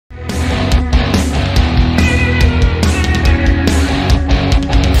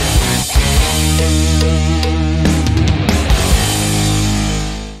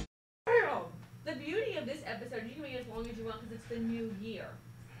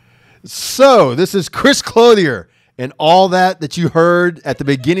So this is Chris Clothier, and all that you heard at the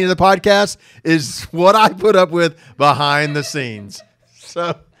beginning of the podcast is what I put up with behind the scenes.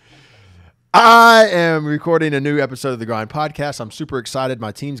 So I am recording a new episode of the Grind Podcast. I'm super excited.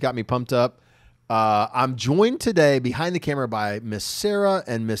 My team's got me pumped up. I'm joined today behind the camera by Miss Sarah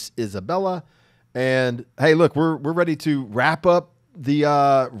and Miss Isabella. And hey, look, we're ready to wrap up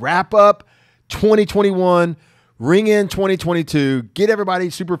 2021. Ring in 2022, get everybody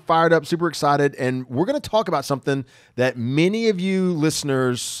super fired up, super excited, and we're going to talk about something that many of you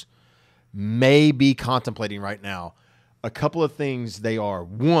listeners may be contemplating right now. A couple of things they are.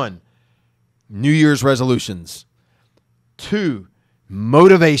 1, New Year's resolutions. 2,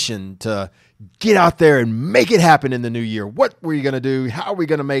 motivation to get out there and make it happen in the new year. What were you going to do? How are we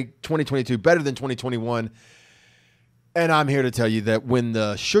going to make 2022 better than 2021? And I'm here to tell you that when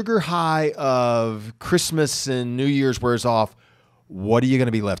the sugar high of Christmas and New Year's wears off, what are you going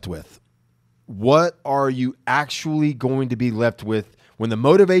to be left with? What are you actually going to be left with when the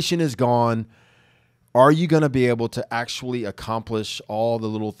motivation is gone? Are you going to be able to actually accomplish all the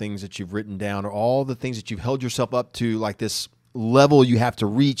little things that you've written down, or all the things that you've held yourself up to, like this level you have to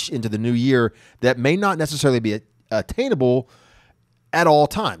reach into the new year that may not necessarily be attainable at all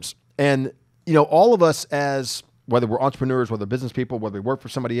times? And, you know, all of us, as whether we're entrepreneurs, whether business people, whether we work for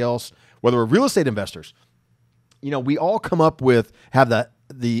somebody else, whether we're real estate investors, you know, we all have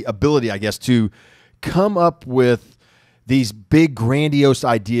the ability, I guess, to come up with these big grandiose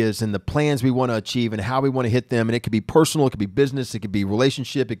ideas and the plans we want to achieve and how we want to hit them. And it could be personal, it could be business, it could be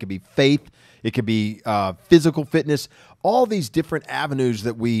relationship, it could be faith, it could be physical fitness, all these different avenues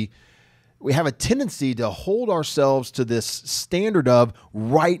that we have a tendency to hold ourselves to this standard of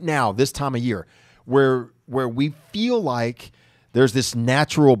right now, this time of year, where we feel like there's this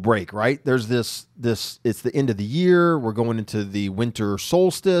natural break, right? There's this, it's the end of the year. We're going into the winter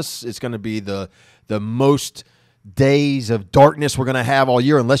solstice. It's going to be the most days of darkness we're going to have all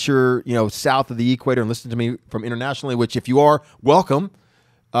year, unless you're, you know, south of the equator and listen to me from internationally, which if you are, welcome.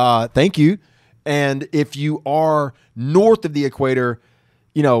 Thank you. And if you are north of the equator,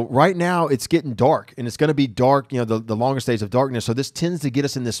 you know, right now it's getting dark, and it's going to be dark, you know, the longest days of darkness. So this tends to get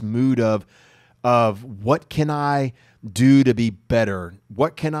us in this mood of what can I do to be better?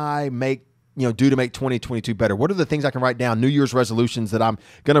 What can I do to make 2022 better? What are the things I can write down, New Year's resolutions that I'm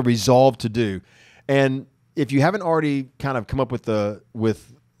going to resolve to do? And if you haven't already kind of come up with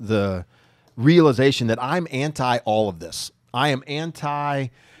the realization that I'm anti all of this, I am anti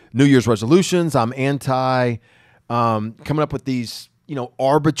New Year's resolutions. I'm anti coming up with these, you know,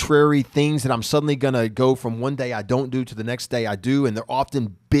 arbitrary things that I'm suddenly going to go from one day I don't do to the next day I do. And they're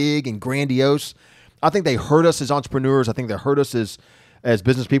often big and grandiose. I think they hurt us as entrepreneurs. I think they hurt us as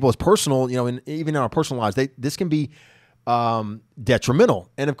business people, as personal, you know, and even in our personal lives, this can be detrimental.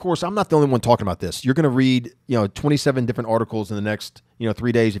 And of course, I'm not the only one talking about this. You're going to read, you know, 27 different articles in the next,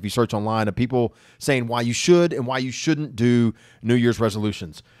 3 days if you search online of people saying why you should and why you shouldn't do New Year's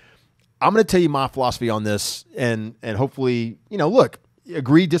resolutions. I'm going to tell you my philosophy on this, and hopefully, look,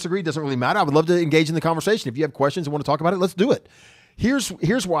 agree, disagree, doesn't really matter. I would love to engage in the conversation. If you have questions and want to talk about it, let's do it. Here's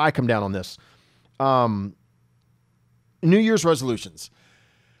where I come down on this. New Year's resolutions.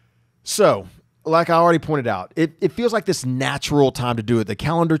 So, like I already pointed out, it feels like this natural time to do it. The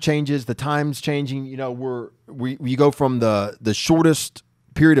calendar changes, the time's changing. We go from the shortest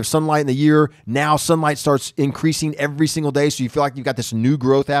period of sunlight in the year. Now sunlight starts increasing every single day. So you feel like you've got this new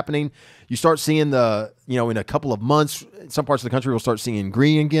growth happening. You start seeing in a couple of months, some parts of the country will start seeing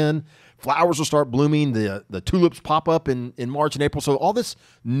green again. Flowers will start blooming. The tulips pop up in March and April. So all this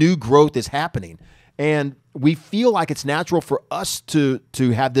new growth is happening. And we feel like it's natural for us to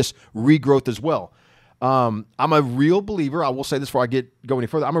have this regrowth as well. I'm a real believer. I will say this before I go any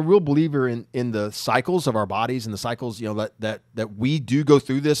further. I'm a real believer in the cycles of our bodies and the cycles, that we do go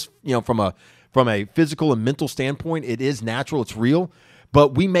through this, from a physical and mental standpoint. It is natural. It's real,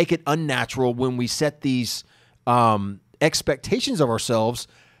 but we make it unnatural when we set these expectations of ourselves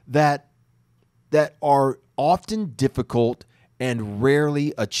that are often difficult and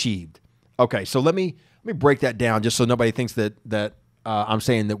rarely achieved. Okay, so let me break that down just so nobody thinks that I'm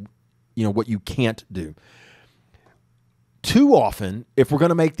saying that what you can't do. Too often, if we're going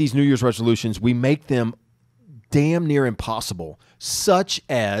to make these New Year's resolutions, we make them damn near impossible, such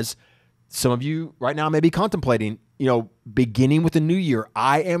as some of you right now may be contemplating, beginning with the new year,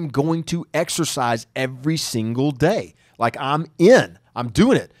 I am going to exercise every single day. Like I'm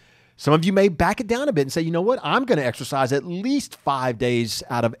doing it. Some of you may back it down a bit and say, you know what, I'm going to exercise at least 5 days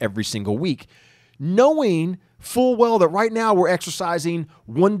out of every single week, knowing full well that right now we're exercising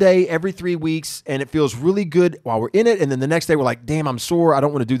one day every 3 weeks and it feels really good while we're in it. And then the next day we're like, damn, I'm sore. I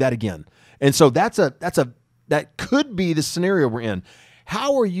don't want to do that again. And so that could be the scenario we're in.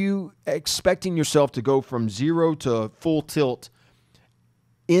 How are you expecting yourself to go from 0 to full tilt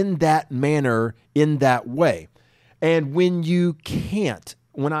in that manner, in that way? And when you can't,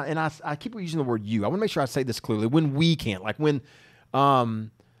 I keep using the word you, I want to make sure I say this clearly. When we can't, like when,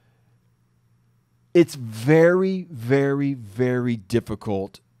 it's very, very, very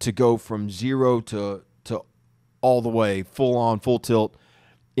difficult to go from 0 to all the way, full on, full tilt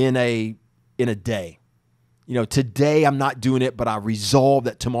in a day. Today I'm not doing it, but I resolve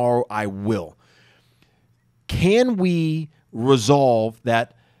that tomorrow I will. Can we resolve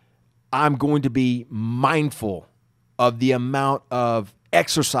that I'm going to be mindful of the amount of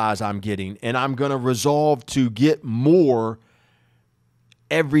exercise I'm getting, and I'm going to resolve to get more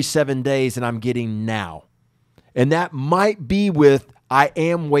every 7 days than I'm getting now? And that might be with, I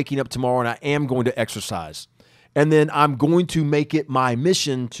am waking up tomorrow and I am going to exercise. And then I'm going to make it my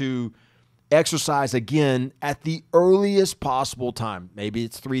mission to exercise again at the earliest possible time. Maybe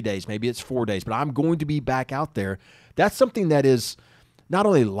it's 3 days, maybe it's 4 days, but I'm going to be back out there. That's something that is not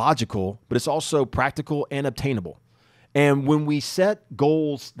only logical, but it's also practical and obtainable. And when we set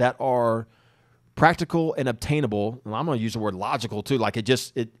goals that are practical and obtainable, and I'm going to use the word logical too, like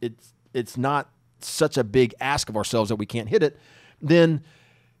it's not such a big ask of ourselves that we can't hit it, then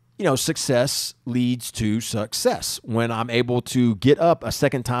success leads to success. When I'm able to get up a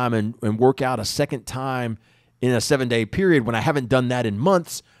second time and work out a second time in a 7-day period, when I haven't done that in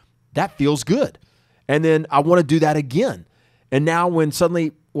months, that feels good. And then I want to do that again. And now when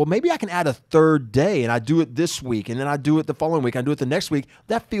suddenly, well, maybe I can add a third day and I do it this week and then I do it the following week, I do it the next week,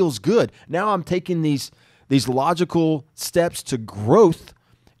 that feels good. Now I'm taking these logical steps to growth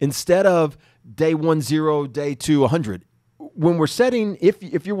instead of day 1, 0, day 2, 100. When we're setting,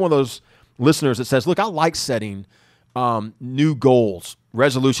 if you're one of those listeners that says, look, I like setting new goals,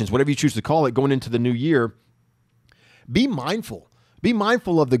 resolutions, whatever you choose to call it, going into the new year, be mindful. Be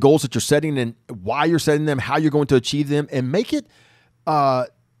mindful of the goals that you're setting and why you're setting them, how you're going to achieve them, and make it, I'm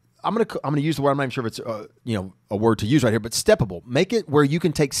gonna use the word, I'm not even sure if it's a word to use right here, but steppable. Make it where you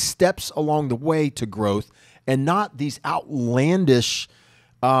can take steps along the way to growth and not these outlandish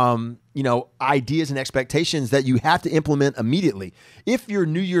ideas and expectations that you have to implement immediately. If your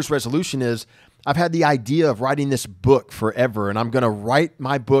New Year's resolution is, I've had the idea of writing this book forever and I'm going to write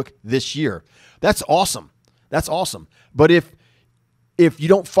my book this year, that's awesome. That's awesome. But if you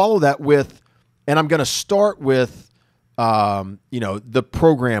don't follow that with, and I'm going to start with, the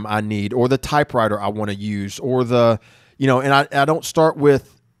program I need or the typewriter I want to use or and I don't start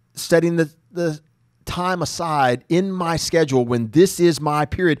with setting the time aside in my schedule when this is my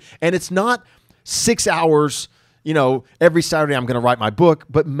period. And it's not 6 hours, every Saturday I'm going to write my book,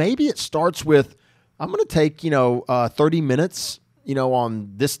 but maybe it starts with, I'm going to take, 30 minutes,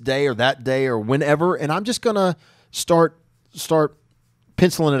 on this day or that day or whenever, and I'm just going to start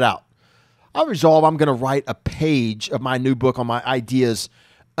penciling it out. I resolve I'm going to write a page of my new book on my ideas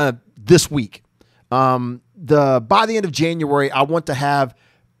this week. By the end of January, I want to have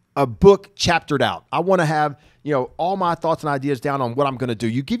a book chaptered out. I want to have, all my thoughts and ideas down on what I'm going to do.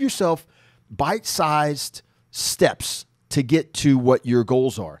 You give yourself bite-sized steps to get to what your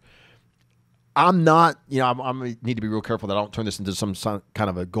goals are. I'm not, I need to be real careful that I don't turn this into some kind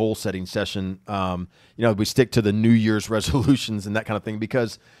of a goal setting session. We stick to the New Year's resolutions and that kind of thing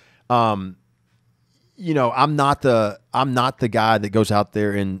because, I'm not the guy that goes out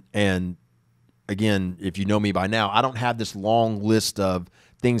there and again, if you know me by now, I don't have this long list of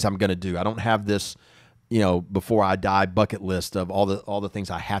things I'm going to do. I don't have this, before I die bucket list of all the things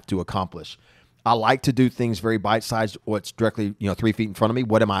I have to accomplish. I like to do things very bite-sized, what's directly, 3 feet in front of me.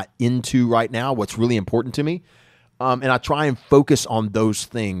 What am I into right now? What's really important to me? And I try and focus on those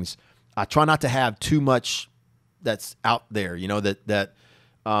things. I try not to have too much that's out there,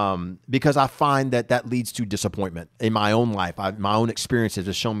 because I find that leads to disappointment in my own life. My own experiences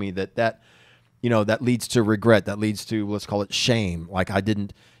have shown me that leads to regret. That leads to, let's call it shame. Like I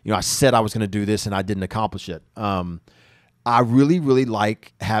didn't, I said I was going to do this and I didn't accomplish it. I really, really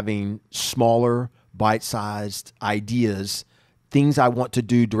like having smaller, bite-sized ideas, things I want to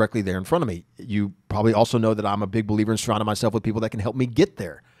do directly there in front of me. You probably also know that I'm a big believer in surrounding myself with people that can help me get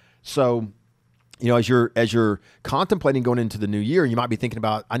there. So, as you're contemplating going into the new year, you might be thinking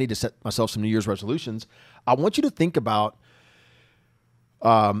about, I need to set myself some New Year's resolutions. I want you to think about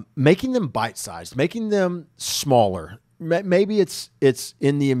making them bite-sized, making them smaller. maybe it's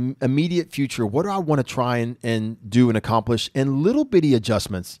in the immediate future. What do I want to try and do and accomplish? And little bitty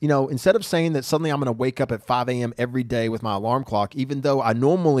adjustments. Instead of saying that suddenly I'm going to wake up at 5 a.m. every day with my alarm clock, even though I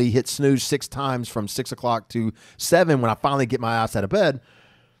normally hit snooze 6 times from 6 o'clock to 7 when I finally get my ass out of bed,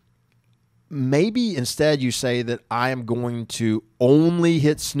 maybe instead you say that I am going to only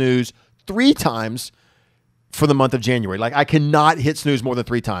hit snooze 3 times for the month of January. Like, I cannot hit snooze more than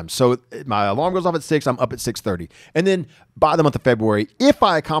 3 times. So my alarm goes off at 6, I'm up at 6:30. And then by the month of February, if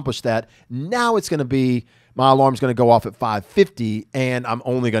I accomplish that, now it's going to be, my alarm's going to go off at 5:50 and I'm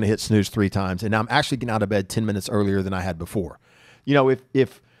only going to hit snooze 3 times. And now I'm actually getting out of bed 10 minutes earlier than I had before.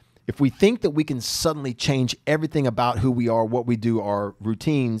 If we think that we can suddenly change everything about who we are, what we do, our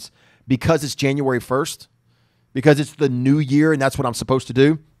routines, because it's January 1st, because it's the new year and that's what I'm supposed to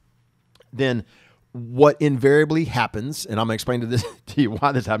do, then what invariably happens, and I'm going to explain to you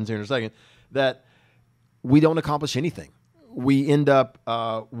why this happens here in a second, that we don't accomplish anything. We end up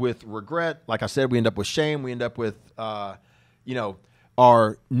with regret. Like I said, we end up with shame. We end up with,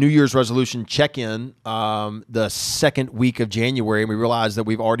 our New Year's resolution check-in the second week of January, and we realize that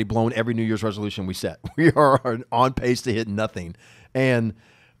we've already blown every New Year's resolution we set. We are on pace to hit nothing. And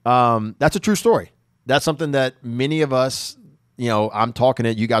that's a true story. That's something that many of us, I'm talking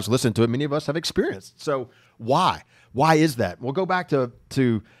it, you guys listen to it, many of us have experienced. So why? Why is that? We'll go back to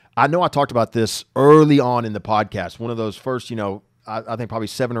I know I talked about this early on in the podcast. One of those first, I think probably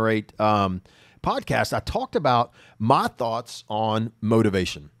 7 or 8 podcasts, I talked about my thoughts on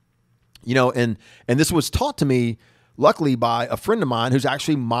motivation. And this was taught to me, luckily, by a friend of mine who's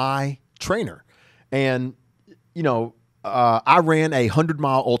actually my trainer. And, I ran a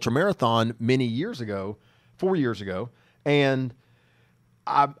 100-mile ultra marathon many years ago, 4 years ago. And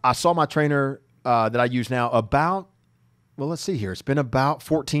I saw my trainer that I use now let's see here. It's been about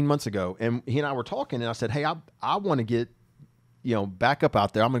 14 months ago. And he and I were talking, and I said, hey, I want to get, back up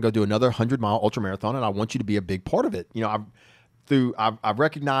out there. I'm going to go do another 100-mile ultra marathon, and I want you to be a big part of it. I've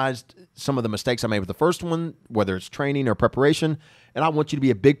recognized some of the mistakes I made with the first one, whether it's training or preparation, and I want you to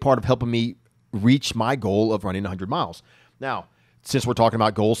be a big part of helping me reach my goal of running 100 miles. Now, since we're talking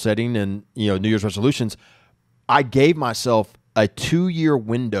about goal setting and, New Year's resolutions, I gave myself a 2-year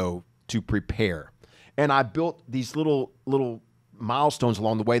window to prepare. And I built these little milestones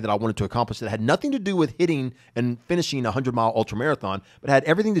along the way that I wanted to accomplish that had nothing to do with hitting and finishing a 100-mile ultra marathon, but had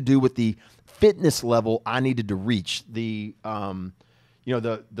everything to do with the fitness level I needed to reach, the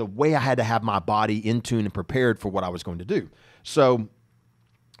way I had to have my body in tune and prepared for what I was going to do. So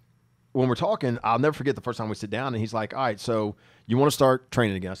when we're talking, I'll never forget the first time we sit down, and he's like, all right, so you want to start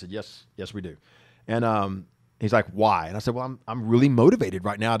training again? I said, yes, we do. And he's like, why? And I said, well, I'm really motivated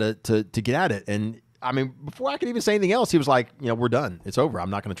right now to get at it. And I mean, before I could even say anything else, he was like, we're done. It's over.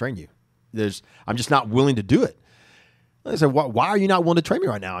 I'm not going to train you. I'm just not willing to do it. And I said, why are you not willing to train me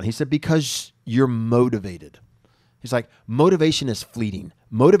right now? And he said, because you're motivated. He's like, motivation is fleeting.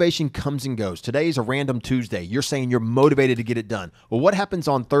 Motivation comes and goes. Today is a random Tuesday. You're saying you're motivated to get it done. Well, what happens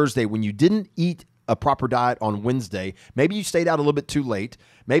on Thursday when you didn't eat a proper diet on Wednesday? Maybe you stayed out a little bit too late.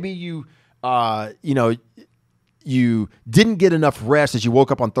 Maybe you didn't get enough rest as you woke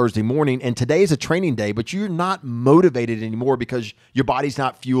up on Thursday morning, and today is a training day, but you're not motivated anymore because your body's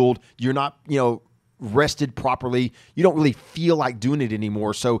not fueled. You're not, rested properly. You don't really feel like doing it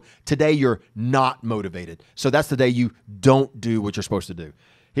anymore. So today you're not motivated. So that's the day you don't do what you're supposed to do.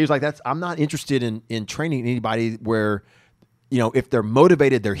 He was like, I'm not interested in training anybody where, if they're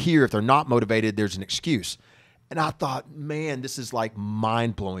motivated, they're here. If they're not motivated, there's an excuse. And I thought, man, this is like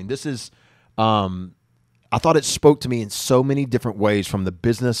mind blowing. This is, I thought it spoke to me in so many different ways, from the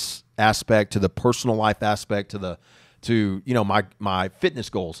business aspect to the personal life aspect to my fitness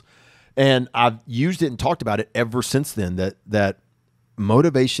goals. And I've used it and talked about it ever since then, that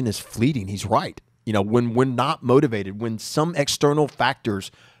motivation is fleeting. He's right. When we're not motivated, when some external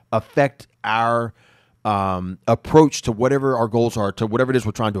factors affect our approach to whatever our goals are, to whatever it is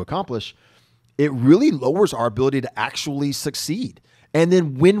we're trying to accomplish, it really lowers our ability to actually succeed. And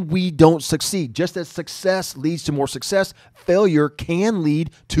then when we don't succeed, just as success leads to more success, failure can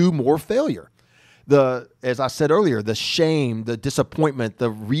lead to more failure. As I said earlier, the shame, the disappointment, the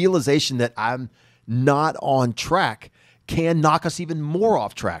realization that I'm not on track can knock us even more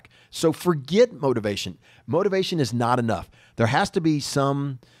off track. So forget motivation. Motivation is not enough. There has to be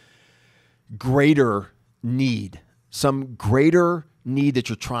some greater need that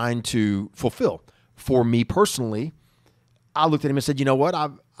you're trying to fulfill. For me personally, I looked at him and said, you know what?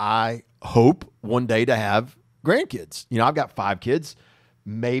 I hope one day to have grandkids. I've got 5 kids.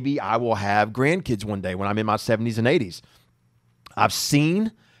 Maybe I will have grandkids one day when I'm in my 70s and 80s. I've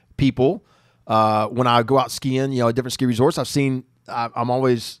seen people When I go out skiing, at different ski resorts, I'm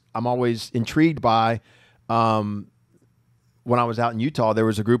always intrigued by, when I was out in Utah, there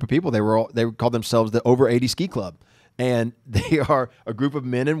was a group of people. They called themselves the Over 80 Ski Club, and they are a group of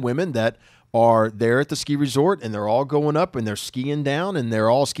men and women that are there at the ski resort, and they're all going up and they're skiing down, and they're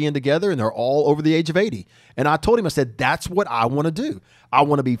all skiing together, and they're all over the age of 80. And I told him, I said, that's what I want to do. I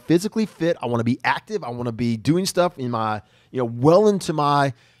want to be physically fit. I want to be active. I want to be doing stuff in my, well into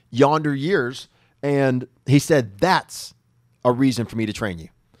my yonder years. And he said, that's a reason for me to train you.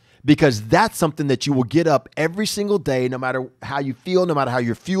 Because that's something that you will get up every single day, no matter how you feel, no matter how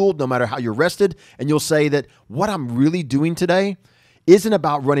you're fueled, no matter how you're rested. And you'll say that what I'm really doing today isn't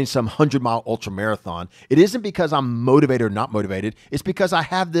about running some 100-mile ultra marathon. It isn't because I'm motivated or not motivated. It's because I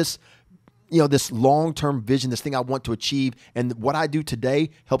have this, this long-term vision, this thing I want to achieve. And what I do today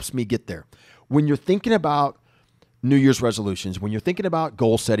helps me get there. When you're thinking about New Year's resolutions, when you're thinking about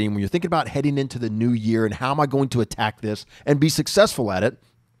goal setting, when you're thinking about heading into the new year and how am I going to attack this and be successful at it,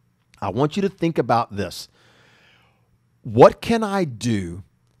 I want you to think about this. What can I do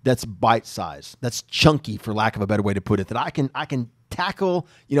that's bite-sized, that's chunky, for lack of a better way to put it, that I can tackle,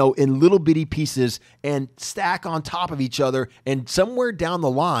 in little bitty pieces and stack on top of each other, and somewhere down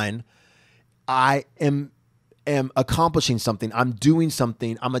the line, I am accomplishing something. I'm doing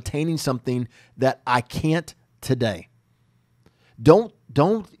something. I'm attaining something that I can't today. Don't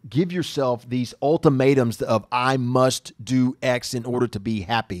give yourself these ultimatums of I must do X in order to be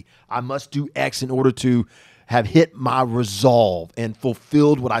happy. I must do X in order to have hit my resolve and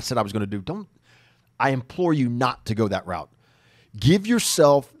fulfilled what I said I was going to do. I implore you not to go that route. Give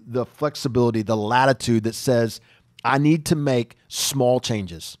yourself the flexibility, the latitude that says, I need to make small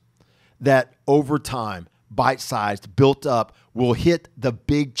changes that over time, bite-sized, built up, will hit the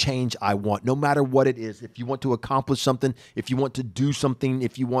big change I want, no matter what it is. If you want to accomplish something, if you want to do something,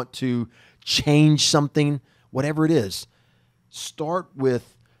 if you want to change something, whatever it is, start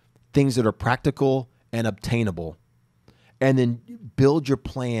with things that are practical and obtainable, and then build your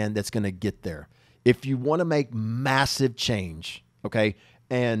plan that's going to get there. If you want to make massive change, okay,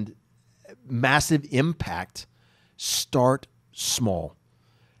 and massive impact, start small,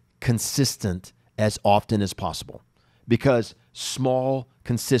 consistent as often as possible, because small,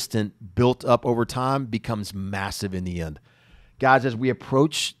 consistent, built up over time becomes massive in the end. Guys, as we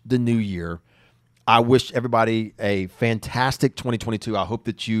approach the new year, I wish everybody a fantastic 2022. I hope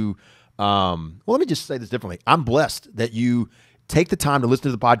that you, let me just say this differently. I'm blessed that you take the time to listen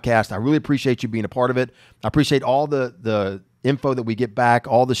to the podcast. I really appreciate you being a part of it. I appreciate all the info that we get back,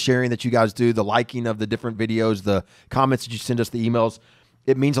 all the sharing that you guys do, the liking of the different videos, the comments that you send us, the emails.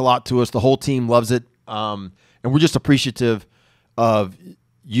 It means a lot to us. The whole team loves it. And we're just appreciative of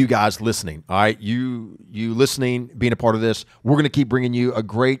you guys listening. All right. You listening, being a part of this. We're going to keep bringing you a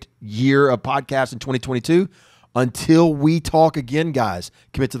great year of podcasts in 2022. Until we talk again, guys,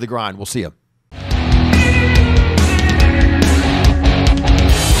 commit to the grind. We'll see you.